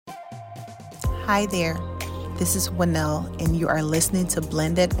Hi there, this is Winnell, and you are listening to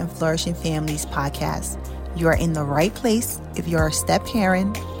Blended and Flourishing Families podcast. You are in the right place if you're a step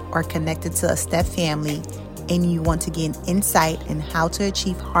parent or connected to a step family and you want to gain insight in how to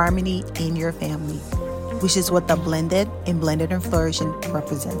achieve harmony in your family, which is what the Blended and Flourishing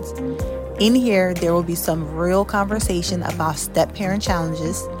represents. In here, there will be some real conversation about step parent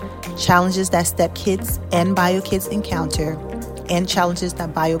challenges that step kids and bio kids encounter, and challenges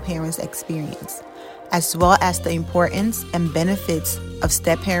that bio parents experience, as well as the importance and benefits of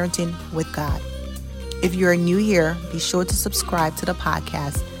step parenting with God. If you are new here, be sure to subscribe to the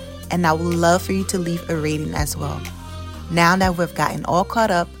podcast, and I would love for you to leave a rating as well. Now that we've gotten all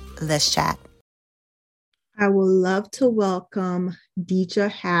caught up, let's chat. I would love to welcome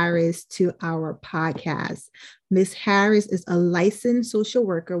Deidre Harris to our podcast. Ms. Harris is a licensed social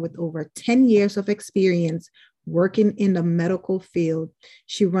worker with over 10 years of experience working in the medical field.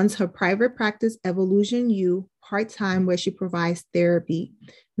 She runs her private practice, Evolution U, part-time, where she provides therapy.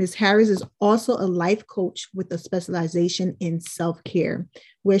 Ms. Harris is also a life coach with a specialization in self-care,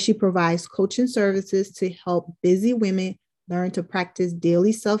 where she provides coaching services to help busy women learn to practice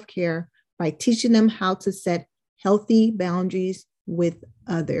daily self-care by teaching them how to set healthy boundaries with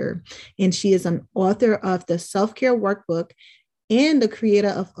others. And she is an author of the Self-Care Workbook and the creator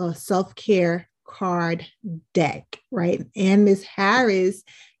of a self-care card deck, right? And Ms. Harris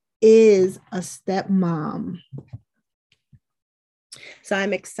is a stepmom. So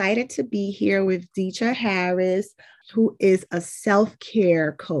I'm excited to be here with Deidre Harris, who is a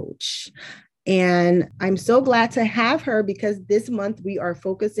self-care coach. And I'm so glad to have her because this month we are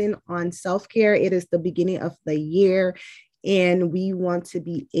focusing on self-care. It is the beginning of the year, and we want to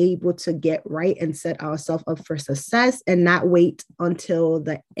be able to get right and set ourselves up for success and not wait until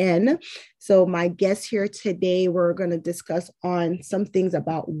the end. So my guest here today, we're going to discuss on some things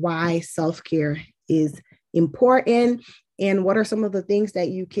about why self-care is important and what are some of the things that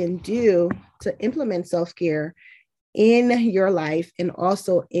you can do to implement self-care in your life and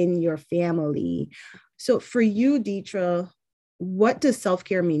also in your family. So for you, Deidre, what does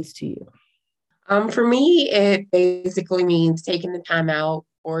self-care means to you? For me, it basically means taking the time out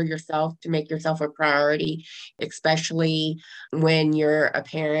for yourself to make yourself a priority, especially when you're a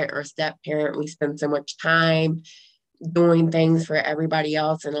parent or step parent. We spend so much time doing things for everybody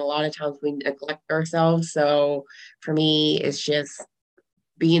else, and a lot of times we neglect ourselves. So for me, it's just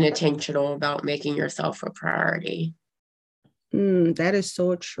being intentional about making yourself a priority. That is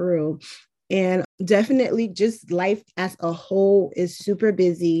so true. And definitely just life as a whole is super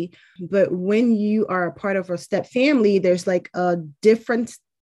busy. But when you are a part of a step family, there's like a different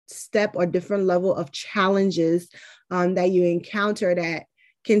step or different level of challenges that you encounter that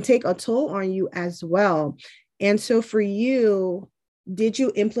can take a toll on you as well. And so for you, did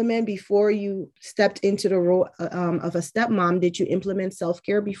you implement before you stepped into the role of a stepmom? Did you implement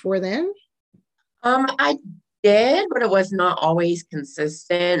self-care before then? I did, but it was not always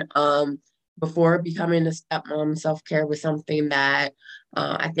consistent. Before becoming a stepmom, self-care was something that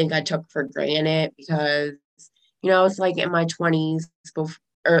I think I took for granted because, I was like in my 20s, before,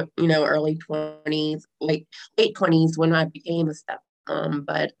 early 20s, like late 20s when I became a stepmom.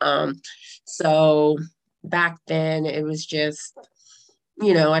 But so back then it was just,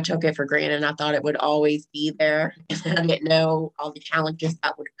 I took it for granted. I thought it would always be there. And I didn't know all the challenges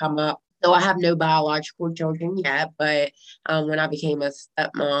that would come up. So I have no biological children yet, but when I became a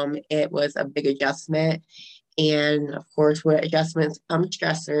stepmom, it was a big adjustment. And of course, with adjustments come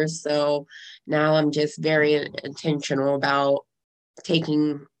stressors. So now I'm just very intentional about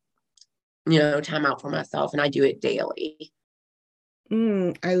taking, time out for myself, and I do it daily.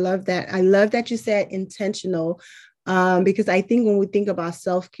 I love that. I love that you said intentional. Because I think when we think about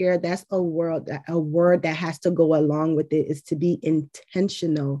self-care, that's a word that has to go along with it, is to be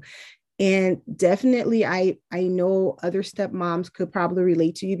intentional. And definitely, I know other stepmoms could probably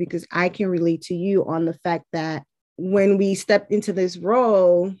relate to you because I can relate to you on the fact that when we stepped into this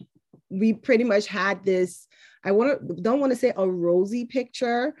role, we pretty much had this, don't want to say a rosy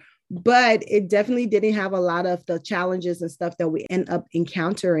picture, but it definitely didn't have a lot of the challenges and stuff that we end up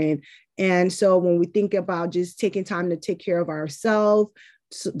encountering. And so when we think about just taking time to take care of ourselves,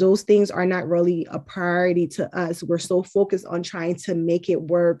 so those things are not really a priority to us. We're so focused on trying to make it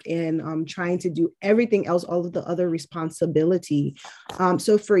work and trying to do everything else, all of the other responsibility.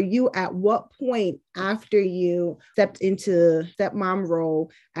 So for you, at what point after you stepped into stepmom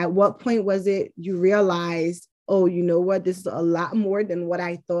role, at what point was it you realized, oh, you know what, this is a lot more than what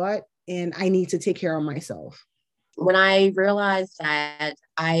I thought, and I need to take care of myself? When I realized that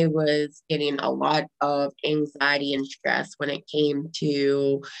I was getting a lot of anxiety and stress when it came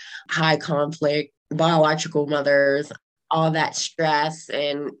to high conflict, biological mothers, all that stress,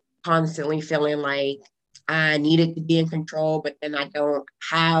 and constantly feeling like I needed to be in control, but then I don't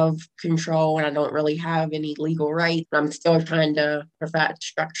have control and I don't really have any legal rights. I'm still trying to perfect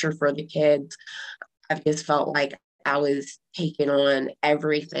structure for the kids. I've just felt like I was taking on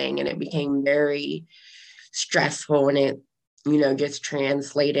everything and it became very stressful and it, just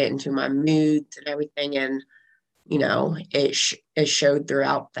translated into my moods and everything. And, it showed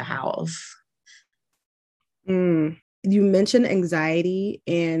throughout the house. You mentioned anxiety,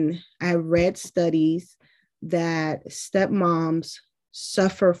 and I read studies that stepmoms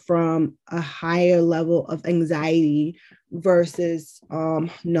suffer from a higher level of anxiety versus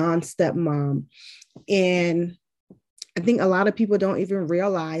non-stepmom. And I think a lot of people don't even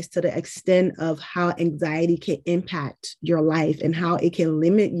realize to the extent of how anxiety can impact your life and how it can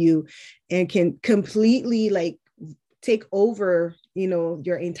limit you and can completely like take over,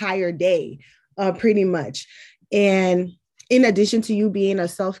 your entire day, pretty much. And in addition to you being a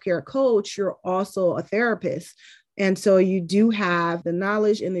self-care coach, you're also a therapist. And so you do have the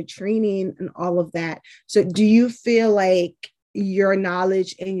knowledge and the training and all of that. So do you feel like your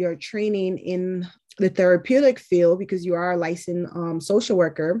knowledge and your training in the therapeutic field, because you are a licensed social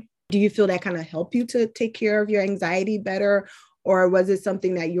worker, do you feel that kind of help you to take care of your anxiety better? Or was it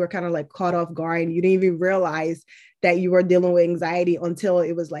something that you were kind of like caught off guard and you didn't even realize that you were dealing with anxiety until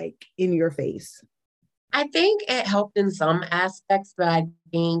it was like in your face? I think it helped in some aspects, but I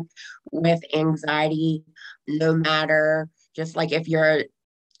think with anxiety, no matter, just like if you're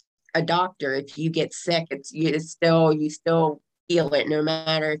a doctor, if you get sick, you still feel it, no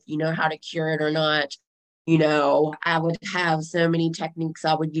matter if you know how to cure it or not. I would have so many techniques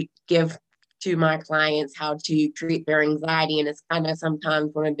I would give to my clients how to treat their anxiety. And it's kind of sometimes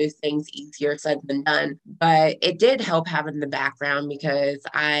one of those things easier said than done. But it did help having the background because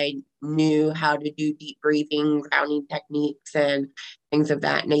I knew how to do deep breathing, grounding techniques, and things of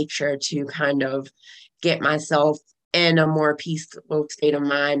that nature to kind of get myself in a more peaceful state of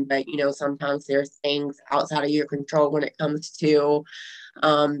mind. But, sometimes there's things outside of your control when it comes to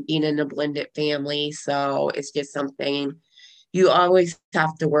being in a blended family. So it's just something you always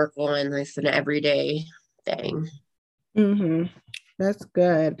have to work on. It's an everyday thing. Mm-hmm. That's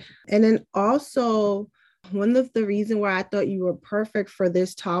good. And then also, one of the reasons why I thought you were perfect for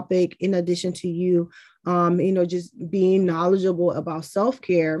this topic, in addition to you, just being knowledgeable about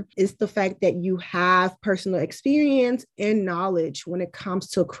self-care, is the fact that you have personal experience and knowledge when it comes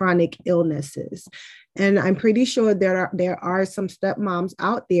to chronic illnesses. And I'm pretty sure there are some stepmoms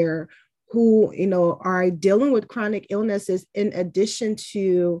out there who, are dealing with chronic illnesses in addition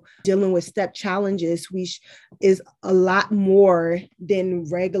to dealing with step challenges, which is a lot more than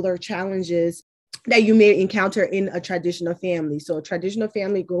regular challenges that you may encounter in a traditional family. So a traditional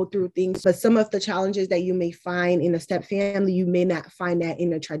family go through things, but some of the challenges that you may find in a step family, you may not find that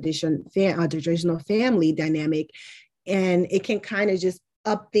in a traditional family dynamic. And it can kind of just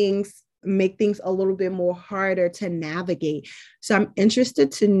up things, make things a little bit more harder to navigate. So I'm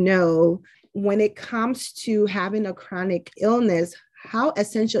interested to know, when it comes to having a chronic illness, how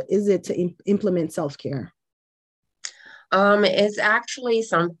essential is it to implement self-care? It's actually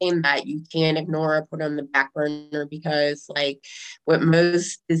something that you can't ignore or put on the back burner because, like, with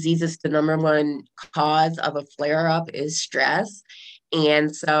most diseases, the number one cause of a flare up is stress.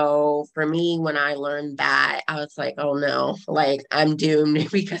 And so for me, when I learned that, I was like, oh no, like I'm doomed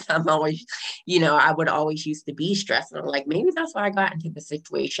because I'm always, I would always used to be stressed. And I'm like, maybe that's why I got into the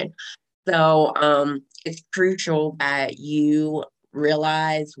situation. So it's crucial that you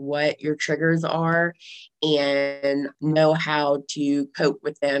realize what your triggers are and know how to cope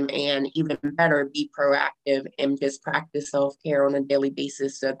with them, and even better, be proactive and just practice self-care on a daily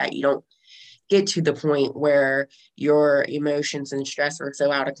basis so that you don't get to the point where your emotions and stress are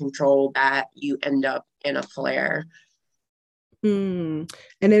so out of control that you end up in a flare. And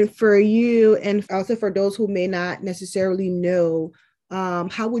then for you, and also for those who may not necessarily know,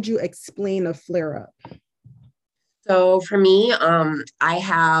 how would you explain a flare up? So for me, I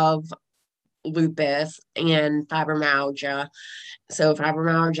have lupus and fibromyalgia. So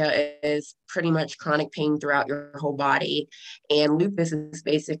fibromyalgia is pretty much chronic pain throughout your whole body. And lupus is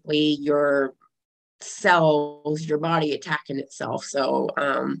basically your cells, your body attacking itself. So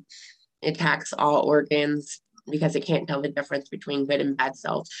it attacks all organs because it can't tell the difference between good and bad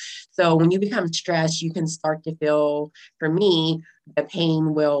cells. So when you become stressed, you can start to feel, for me, the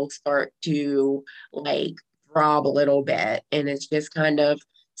pain will start to like throb a little bit. And it's just kind of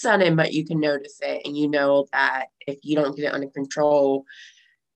sudden, but you can notice it. And you know that if you don't get it under control,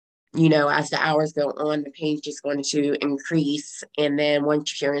 as the hours go on, the pain's just going to increase. And then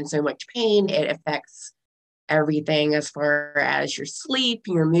once you're in so much pain, it affects everything as far as your sleep,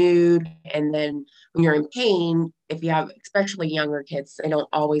 your mood. And then when you're in pain, if you have especially younger kids, they don't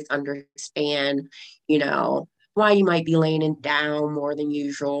always understand, why you might be laying down more than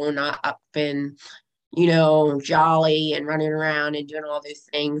usual, not up and, jolly and running around and doing all those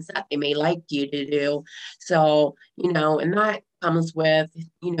things that they may like you to do. So, and that comes with,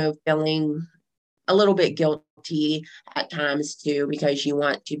 feeling a little bit guilty at times too, because you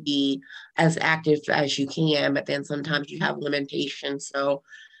want to be as active as you can, but then sometimes you have limitations. So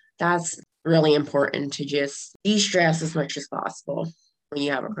that's really important to just de-stress as much as possible when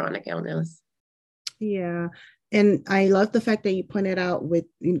you have a chronic illness. Yeah. And I love the fact that you pointed out with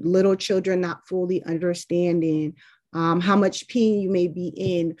little children not fully understanding how much pain you may be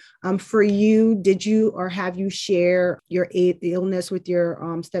in. For you, did you or have you share your illness with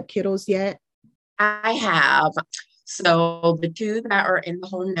your step kiddos yet? I have. So the two that are in the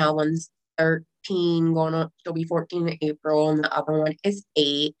home now, one's 13, going on, she'll be 14 in April, and the other one is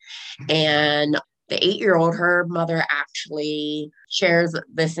 8. And the 8-year-old, her mother actually shares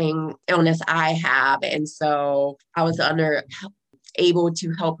the same illness I have. And so I was able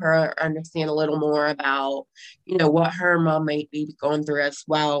to help her understand a little more about, what her mom might be going through as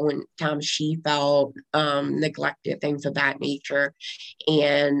well when times she felt neglected, things of that nature.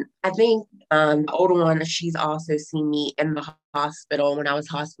 And I think the older one, she's also seen me in the hospital when I was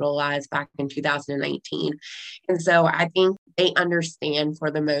hospitalized back in 2019. And so I think they understand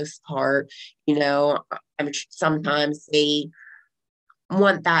for the most part, sometimes they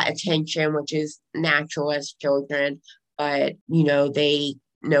want that attention, which is natural as children. But, they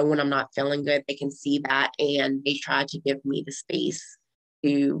know when I'm not feeling good, they can see that, and they try to give me the space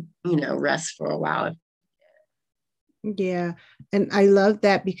to, rest for a while. Yeah. And I love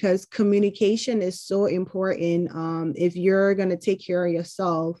that because communication is so important. If you're going to take care of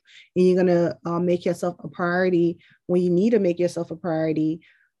yourself and you're going to make yourself a priority when you need to make yourself a priority,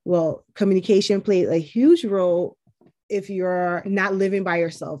 well, communication plays a huge role if you're not living by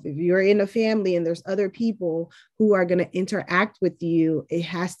yourself. If you're in a family and there's other people who are going to interact with you, it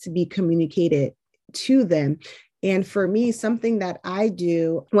has to be communicated to them. And for me, something that I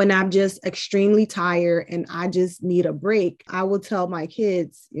do when I'm just extremely tired and I just need a break, I will tell my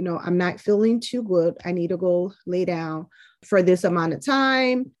kids, I'm not feeling too good. I need to go lay down for this amount of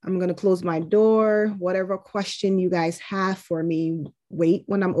time. I'm going to close my door. Whatever question you guys have for me, wait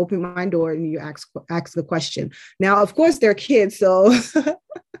when I'm opening my door and you ask the question. Now, of course, they're kids, so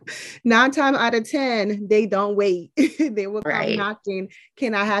 9 times out of 10, they don't wait. They will come knocking.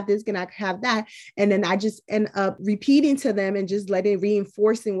 Can I have this? Can I have that? And then I just end up repeating to them and just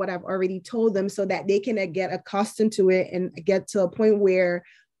reinforcing what I've already told them so that they can get accustomed to it and get to a point where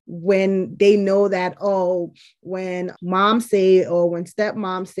when they know that, when mom say, or when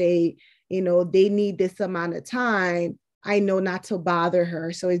stepmom say, they need this amount of time, I know not to bother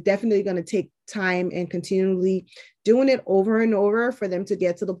her. So it's definitely going to take time and continually doing it over and over for them to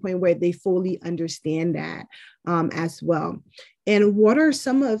get to the point where they fully understand that as well. And what are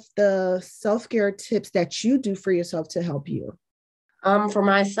some of the self-care tips that you do for yourself to help you? For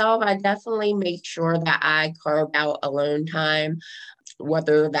myself, I definitely make sure that I carve out alone time,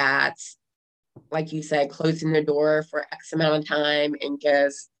 whether that's, like you said, closing the door for X amount of time, and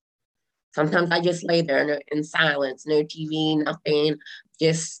just sometimes I just lay there in silence, no TV, nothing,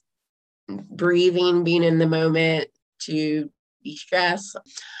 just breathing, being in the moment to de-stress.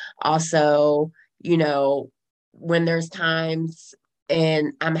 Also, when there's times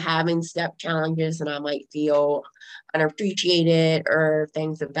and I'm having step challenges and I might feel unappreciated or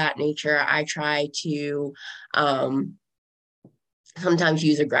things of that nature, I try to sometimes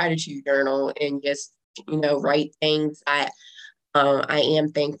use a gratitude journal and just, write things that I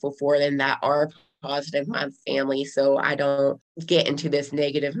am thankful for and that are positive in my family, so I don't get into this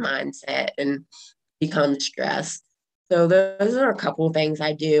negative mindset and become stressed. So those are a couple of things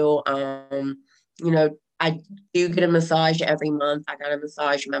I do. I do get a massage every month. I got a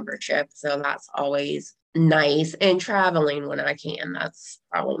massage membership, so that's always nice. And traveling when I can, that's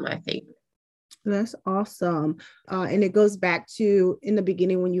probably my favorite. That's awesome. And it goes back to in the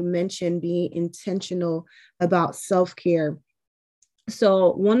beginning when you mentioned being intentional about self-care.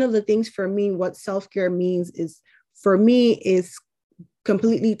 So one of the things for me, what self-care means is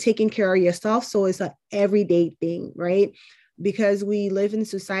completely taking care of yourself. So it's an everyday thing, right? Because we live in a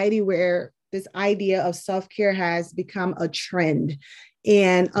society where this idea of self-care has become a trend.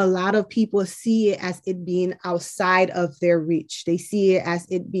 And a lot of people see it as it being outside of their reach. They see it as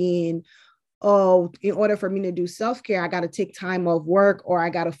it being oh, in order for me to do self-care, I got to take time off work, or I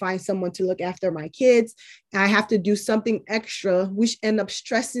got to find someone to look after my kids. And I have to do something extra, which end up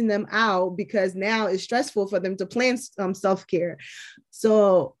stressing them out because now it's stressful for them to plan self-care.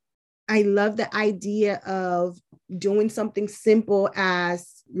 So I love the idea of doing something simple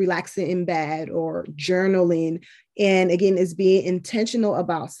as relaxing in bed or journaling. And again, it's being intentional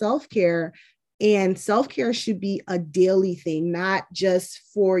about self-care. And self-care should be a daily thing, not just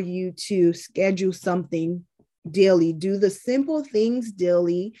for you to schedule something daily. Do the simple things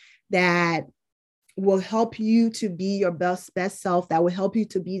daily that will help you to be your best self, that will help you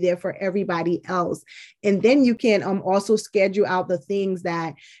to be there for everybody else. And then you can also schedule out the things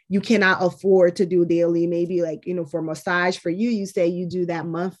that you cannot afford to do daily. Maybe like, for massage for you, you say you do that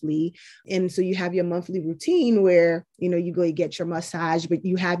monthly. And so you have your monthly routine where, you go get your massage, but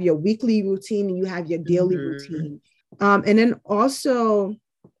you have your weekly routine and you have your daily routine. And then also,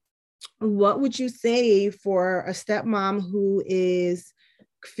 what would you say for a stepmom who is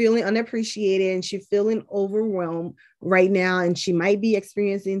feeling unappreciated and she's feeling overwhelmed right now, and she might be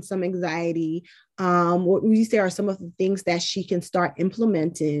experiencing some anxiety? What would you say are some of the things that she can start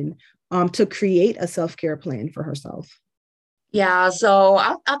implementing to create a self-care plan for herself? Yeah, so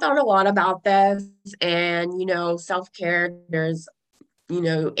I thought a lot about this, and self-care, there's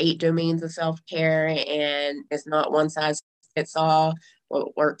 8 domains of self-care, and it's not one size fits all.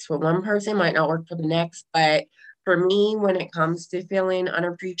 What works for one person might not work for the next. But for me, when it comes to feeling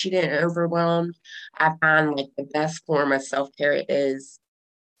unappreciated and overwhelmed, I find like the best form of self-care is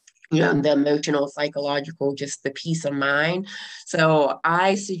the emotional, psychological, just the peace of mind. So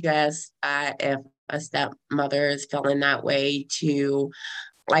I suggest that if a stepmother is feeling that way, to,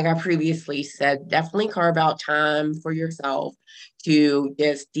 like I previously said, definitely carve out time for yourself to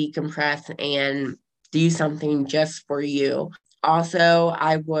just decompress and do something just for you. Also,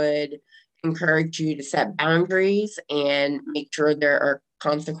 I would encourage you to set boundaries and make sure there are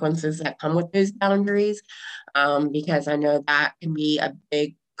consequences that come with those boundaries, because I know that can be a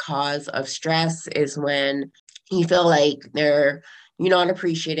big cause of stress, is when you feel like you're not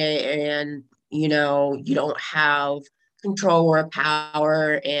appreciated, and you don't have control or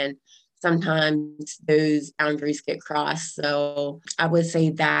power, and sometimes those boundaries get crossed. So I would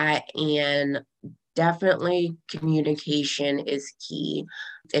say that, and definitely communication is key.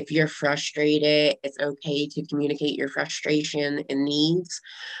 If you're frustrated, it's okay to communicate your frustration and needs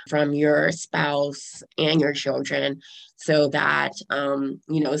from your spouse and your children, so that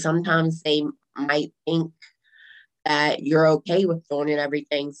sometimes they might think that you're okay with doing it,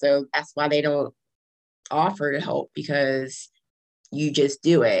 everything. So that's why they don't offer to help, because you just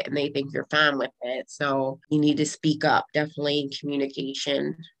do it and they think you're fine with it. So you need to speak up. Definitely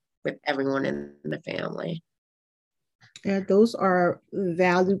communication with everyone in the family. Yeah, those are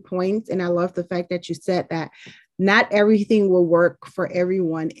valid points. And I love the fact that you said that not everything will work for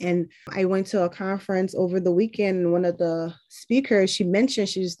everyone. And I went to a conference over the weekend, and one of the speakers, she mentioned,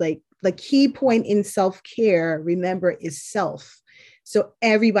 she's like, the key point in self-care, remember, is self. So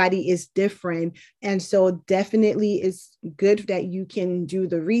everybody is different. And so definitely it's good that you can do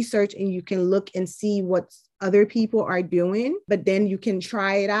the research and you can look and see what other people are doing, but then you can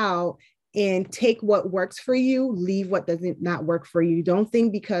try it out and take what works for you, leave what doesn't not work for you. Don't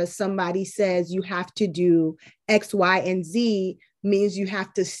think because somebody says you have to do X, Y, and Z means you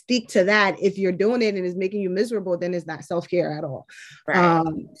have to stick to that. If you're doing it and it's making you miserable, then it's not self-care at all. Right.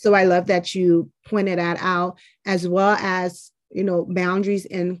 So I love that you pointed that out, as well as boundaries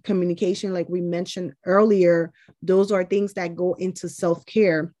and communication, like we mentioned earlier. Those are things that go into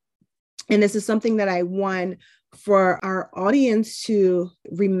self-care. And this is something that I want for our audience to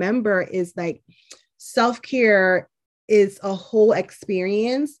remember, is like self-care is a whole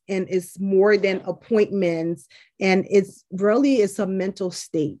experience, and it's more than appointments. And it's a mental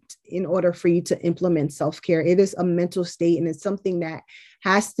state. In order for you to implement self-care, it is a mental state, and it's something that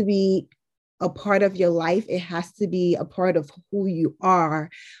has to be a part of your life. It has to be a part of who you are,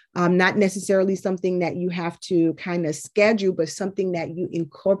 not necessarily something that you have to kind of schedule, but something that you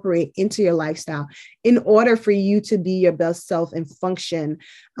incorporate into your lifestyle in order for you to be your best self and function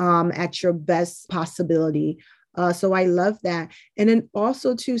at your best possibility. So I love that. And then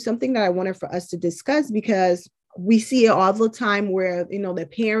also too, something that I wanted for us to discuss, because we see it all the time where, the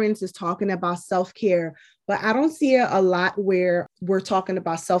parents is talking about self-care, but I don't see it a lot where we're talking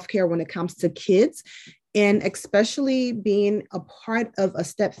about self-care when it comes to kids. And especially being a part of a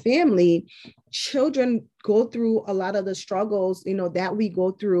step family, children go through a lot of the struggles, that we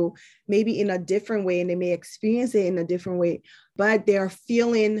go through, maybe in a different way, and they may experience it in a different way, but they're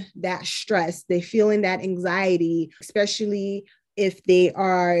feeling that stress. They're feeling that anxiety, especially if they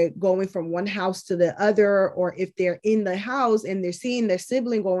are going from one house to the other, or if they're in the house and they're seeing their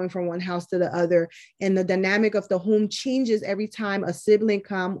sibling going from one house to the other, and the dynamic of the home changes every time a sibling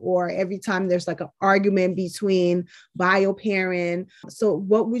come, or every time there's like an argument between bio parent. So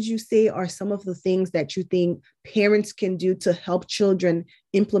what would you say are some of the things that you think parents can do to help children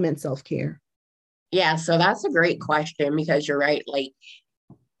implement self-care? Yeah, so that's a great question, because you're right. Like,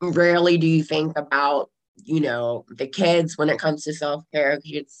 rarely do you think about, the kids when it comes to self-care.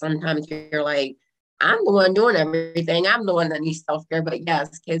 Sometimes you're like, I'm the one doing everything. I'm the one that needs self-care. But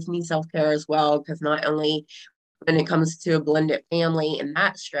yes, kids need self-care as well, because not only when it comes to a blended family and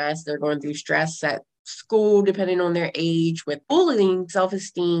that stress, they're going through stress at school, depending on their age, with bullying,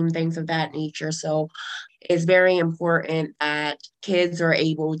 self-esteem, things of that nature. So it's very important that kids are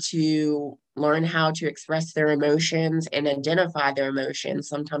able to learn how to express their emotions and identify their emotions.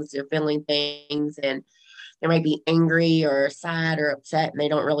 Sometimes they're feeling things and they might be angry or sad or upset, and they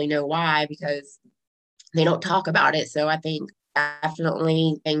don't really know why, because they don't talk about it. So I think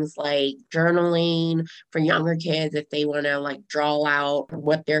definitely things like journaling for younger kids, if they want to like draw out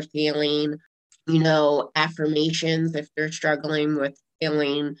what they're feeling, affirmations if they're struggling with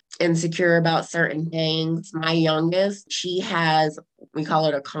feeling insecure about certain things. My youngest, she has, we call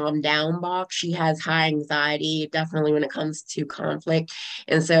it a calm down box. She has high anxiety, definitely when it comes to conflict.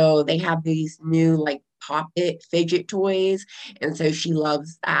 And so they have these new like pop it fidget toys. And so she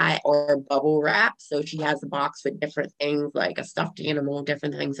loves that, or bubble wrap. So she has a box with different things like a stuffed animal,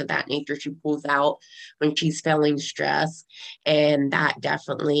 different things of that nature she pulls out when she's feeling stress. And that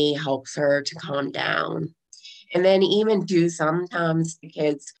definitely helps her to calm down. And then even do sometimes the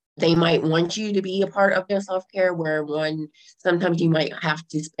kids, they might want you to be a part of their self-care, where sometimes you might have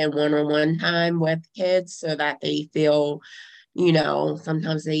to spend one-on-one time with kids so that they feel,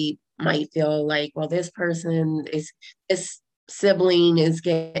 sometimes they might feel like, well, this sibling is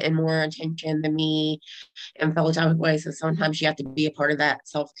getting more attention than me, and feel a type of way. So sometimes you have to be a part of that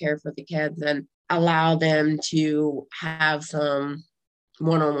self-care for the kids and allow them to have some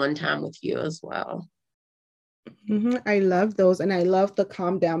one-on-one time with you as well. I love those. And I love the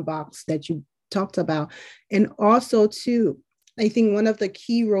calm down box that you talked about. And also too, I think one of the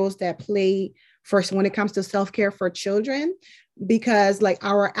key roles that play first when it comes to self-care for children, because like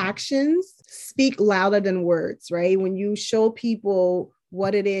our actions speak louder than words, right? When you show people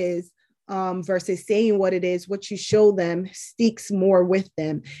what it is, versus saying what it is, what you show them sticks more with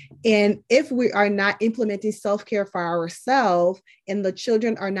them. And if we are not implementing self-care for ourselves and the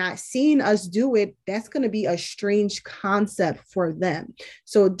children are not seeing us do it, that's going to be a strange concept for them.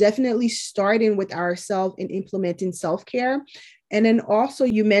 So definitely starting with ourselves and implementing self-care. And then also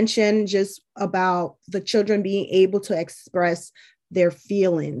you mentioned just about the children being able to express their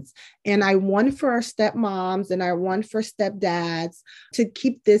feelings. And I want for our stepmoms and I want for stepdads to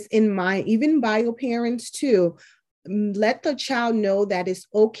keep this in mind, even bio parents too. Let the child know that it's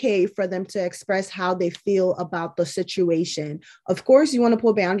okay for them to express how they feel about the situation. Of course, you want to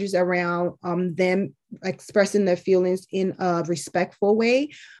put boundaries around them expressing their feelings in a respectful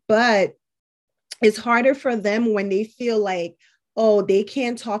way, but it's harder for them when they feel like, oh, they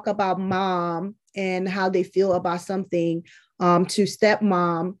can't talk about mom and how they feel about something to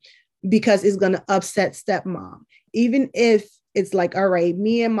stepmom, because it's going to upset stepmom. Even if it's like, all right,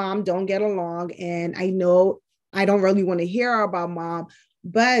 me and mom don't get along, and I know I don't really want to hear about mom,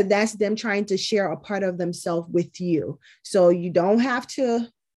 but that's them trying to share a part of themselves with you. So you don't have to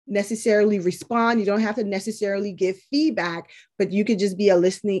necessarily respond. You don't have to necessarily give feedback, but you could just be a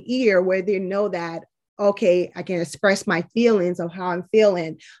listening ear where they know that, okay, I can express my feelings of how I'm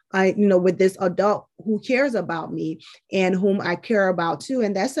feeling, with this adult who cares about me and whom I care about too.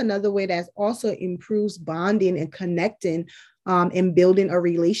 And that's another way that also improves bonding and connecting and building a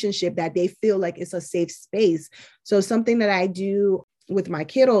relationship that they feel like it's a safe space. So something that I do with my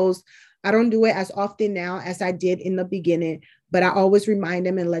kiddos, I don't do it as often now as I did in the beginning, but I always remind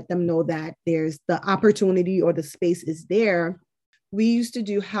them and let them know that there's the opportunity or the space is there. We used to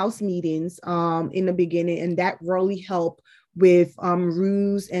do house meetings in the beginning, and that really helped with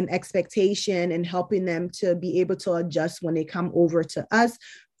rules and expectation and helping them to be able to adjust when they come over to us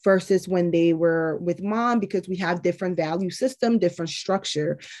versus when they were with mom, because we have different value system, different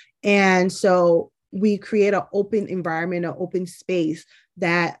structure. And so we create an open environment, an open space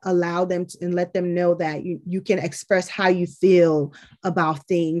that allow them to, and let them know that you can express how you feel about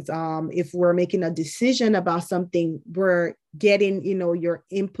things. If we're making a decision about something, we're getting, your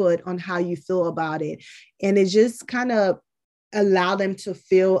input on how you feel about it. And it just kind of allow them to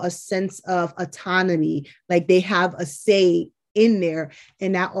feel a sense of autonomy, like they have a say in there.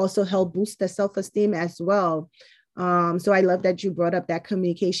 And that also help boost their self-esteem as well. So I love that you brought up that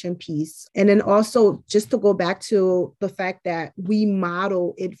communication piece. And then also just to go back to the fact that we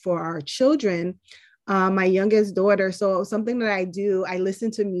model it for our children. My youngest daughter, so something that I do, I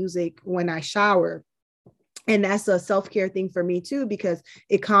listen to music when I shower. And that's a self-care thing for me too, because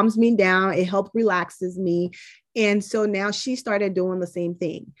it calms me down. It helps relaxes me. And so now she started doing the same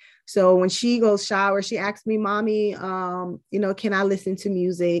thing. So when she goes shower, she asks me, Mommy, can I listen to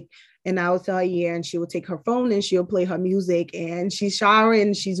music? And I would tell her, yeah. And she will take her phone and she'll play her music, and she's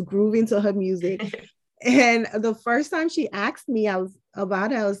showering, she's grooving to her music. And the first time she asked me, I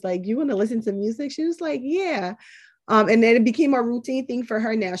was like, you want to listen to music? She was like, yeah. And then it became a routine thing for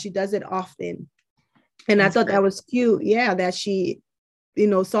her now. She does it often. And I thought that was cute. Yeah, that she,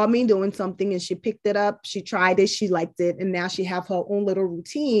 saw me doing something and she picked it up. She tried it. She liked it. And now she have her own little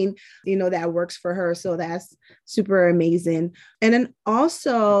routine, that works for her. So that's super amazing. And then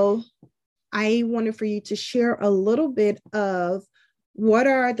also, I wanted for you to share a little bit of what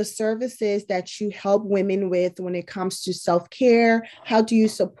are the services that you help women with when it comes to self-care? How do you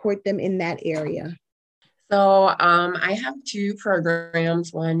support them in that area? So I have two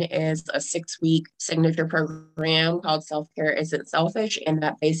programs. One is a 6-week signature program called Self-Care Isn't Selfish, and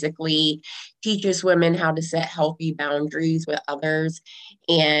that basically teaches women how to set healthy boundaries with others.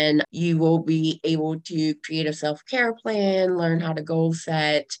 And you will be able to create a self-care plan, learn how to goal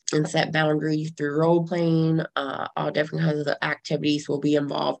set and set boundaries through role playing. All different kinds of activities will be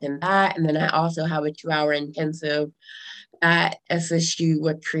involved in that. And then I also have a 2-hour intensive that assists you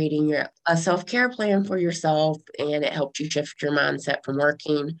with creating a self-care plan for yourself, and it helps you shift your mindset from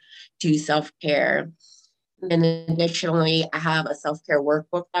working to self-care. And additionally, I have a self-care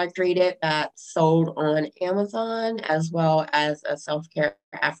workbook I created that's sold on Amazon, as well as a self-care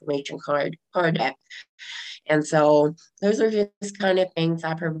affirmation card deck. And so those are just kind of things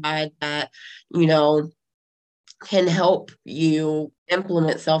I provide that, can help you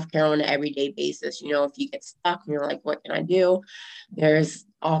implement self-care on an everyday basis. If you get stuck and you're like, what can I do? There's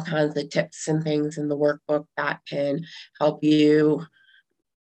all kinds of tips and things in the workbook that can help you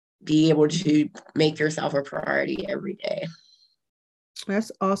be able to make yourself a priority every day.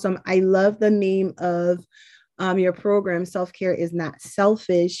 That's awesome. I love the name of your program, Self-Care Is Not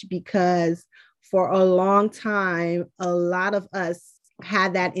Selfish, because for a long time, a lot of us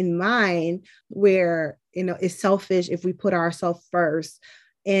had that in mind where, it's selfish if we put ourselves first.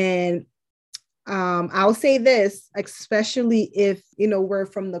 And I'll say this, especially if, we're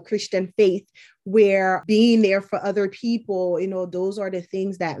from the Christian faith, where being there for other people, those are the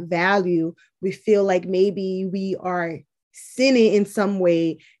things that value. We feel like maybe we are sinning in some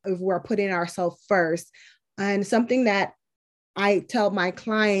way if we're putting ourselves first. And something that I tell my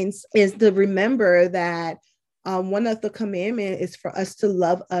clients is to remember that one of the commandments is for us to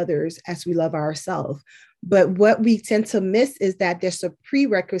love others as we love ourselves. But what we tend to miss is that there's a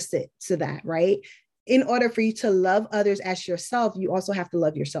prerequisite to that, right? In order for you to love others as yourself, you also have to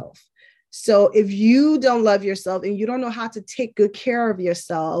love yourself. So if you don't love yourself and you don't know how to take good care of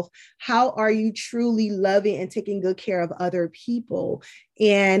yourself, how are you truly loving and taking good care of other people?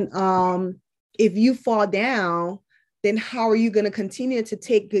 And if you fall down, then how are you going to continue to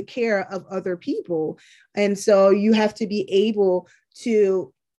take good care of other people? And so you have to be able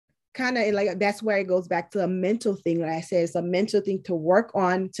to kind of, like, that's where it goes back to a mental thing. Like I said, it's a mental thing to work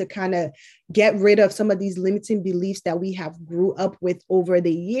on, to kind of get rid of some of these limiting beliefs that we have grew up with over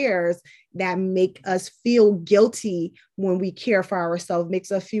the years that make us feel guilty when we care for ourselves,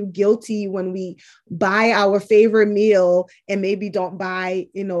 makes us feel guilty when we buy our favorite meal and maybe don't buy,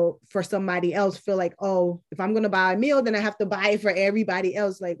 for somebody else. Feel like, oh, if I'm going to buy a meal, then I have to buy it for everybody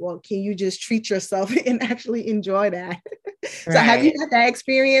else. Like, well, can you just treat yourself and actually enjoy that? So have you had that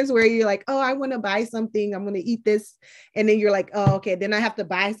experience where you're like, oh, I want to buy something, I'm going to eat this, and then you're like, oh, okay, then I have to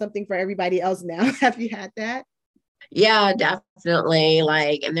buy something for everybody else now? Have you had that? Yeah, definitely.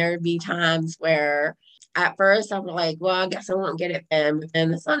 And there'd be times where at first I'll be like, well, I guess I won't get it then. But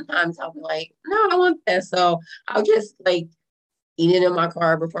then sometimes I'll be like, no, I want this. So I'll just eat it in my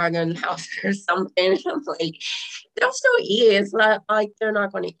car before I go in the house or something. I'm like, they'll still eat it. It's not like they're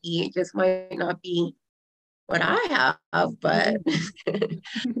not going to eat. It just might not be what I have. But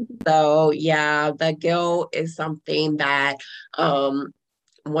so yeah, the guilt is something that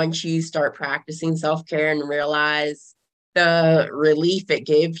once you start practicing self-care and realize the relief it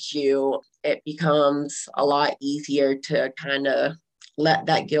gives you, it becomes a lot easier to kind of let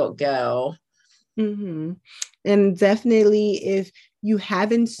that guilt go. Mm-hmm. And definitely, if you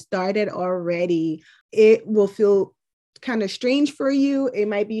haven't started already, it will feel kind of strange for you. It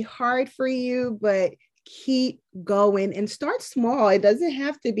might be hard for you, but keep going and start small. It doesn't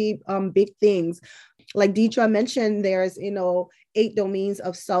have to be big things. like Deetra mentioned, there's, 8 domains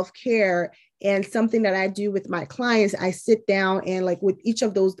of self-care. And something that I do with my clients, I sit down and like with each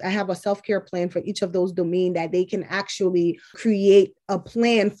of those, I have a self-care plan for each of those domains that they can actually create a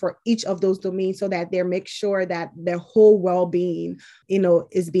plan for each of those domains so that they make sure that their whole well-being,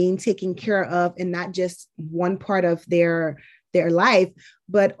 is being taken care of, and not just one part of their life,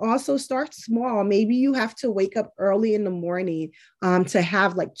 but also start small. Maybe you have to wake up early in the morning to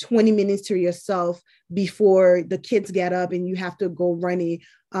have like 20 minutes to yourself before the kids get up and you have to go running.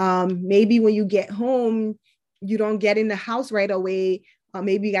 Maybe when you get home, you don't get in the house right away.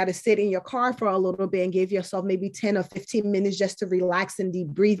 Maybe you got to sit in your car for a little bit and give yourself maybe 10 or 15 minutes just to relax and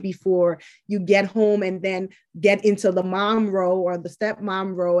debrief before you get home, and then get into the mom role or the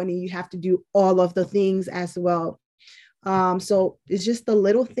stepmom role. And then you have to do all of the things as well. So it's just the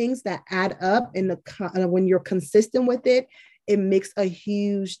little things that add up, and when you're consistent with it, it makes a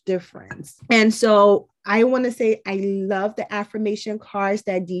huge difference. And so I want to say, I love the affirmation cards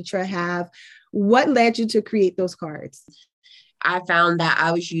that Deetra have. What led you to create those cards? I found that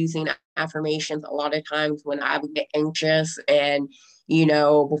I was using affirmations a lot of times when I would get anxious, and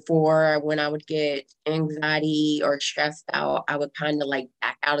before, when I would get anxiety or stressed out, I would kind of like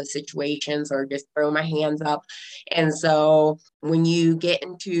back out of situations or just throw my hands up. And so when you step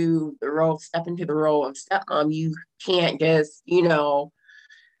into the role of stepmom, you can't just, you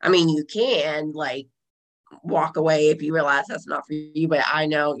can like walk away if you realize that's not for you. But I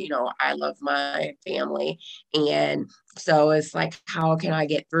know, I love my family. And so it's like, how can I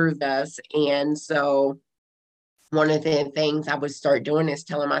get through this? And so one of the things I would start doing is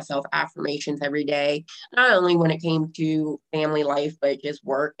telling myself affirmations every day, not only when it came to family life, but just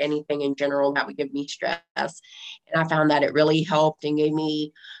work, anything in general that would give me stress. And I found that it really helped and gave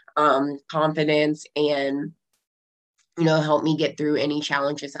me confidence and, helped me get through any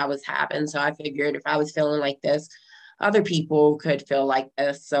challenges I was having. So I figured if I was feeling like this, other people could feel like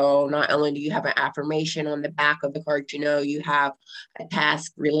this. So not only do you have an affirmation on the back of the card, you have a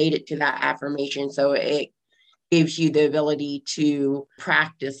task related to that affirmation. So it gives you the ability to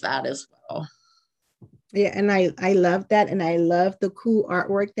practice that as well. Yeah, and I love that. And I love the cool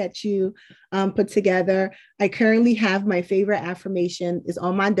artwork that you put together. I currently have my favorite affirmation is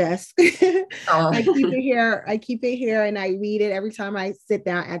on my desk. I keep it here and I read it every time I sit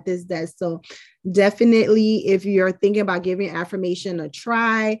down at this desk. So definitely, if you're thinking about giving affirmation a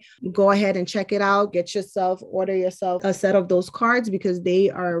try, go ahead and check it out. Order yourself a set of those cards because they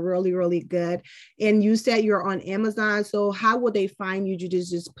are really, really good. And you said you're on Amazon. So how will they find you? You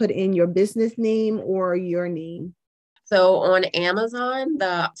just put in your business name or your name? So on Amazon,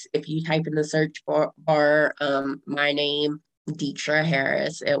 if you type in the search bar, my name, Deetra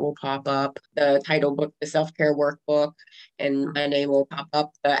Harris, it will pop up. The title book, the self-care workbook, and my name will pop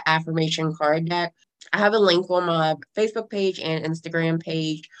up. The affirmation card deck. I have a link on my Facebook page and Instagram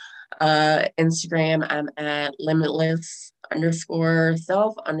page. Instagram, I'm at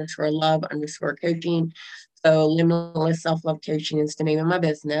limitless_self_love_coaching. So Limitless Self-Love Coaching is the name of my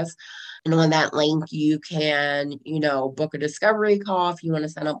business. And on that link, you can, book a discovery call if you want to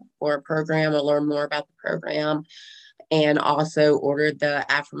sign up for a program or learn more about the program, and also order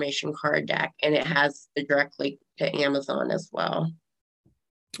the affirmation card deck. And it has the direct link to Amazon as well.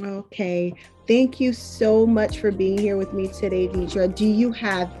 Okay. Thank you so much for being here with me today, Deetra. Do you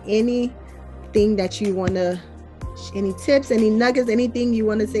have anything that you want to, any tips, any nuggets, anything you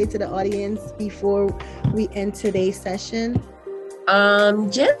want to say to the audience before we end today's session?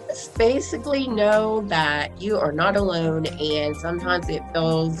 Just basically know that you are not alone, and sometimes it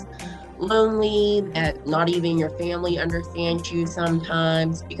feels lonely that not even your family understands you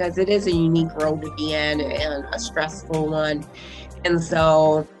sometimes, because it is a unique role to be in and a stressful one. And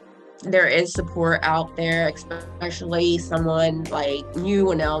so there is support out there, especially someone like you,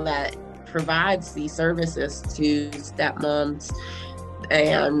 Winnell, that provides these services to stepmoms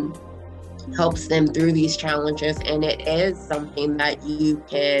and helps them through these challenges. And it is something that you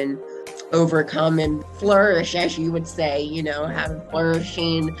can overcome and flourish, as you would say, have a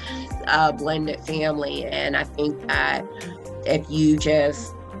flourishing blended family. And I think that if you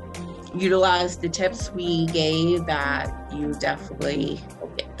just utilize the tips we gave, that you definitely will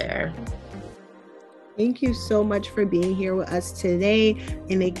get there. Thank you so much for being here with us today.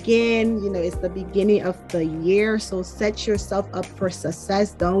 And again, it's the beginning of the year, so set yourself up for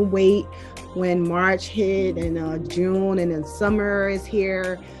success. Don't wait when March hit and June and then summer is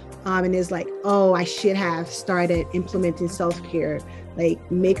here. and it's like, oh, I should have started implementing self-care.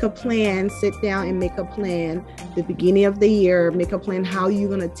 Like, make a plan, sit down and make a plan. The beginning of the year, make a plan how you're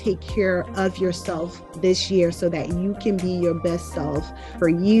going to take care of yourself this year so that you can be your best self for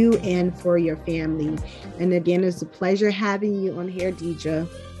you and for your family. And again, it's a pleasure having you on here, Deidre.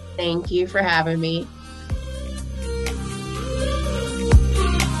 Thank you for having me.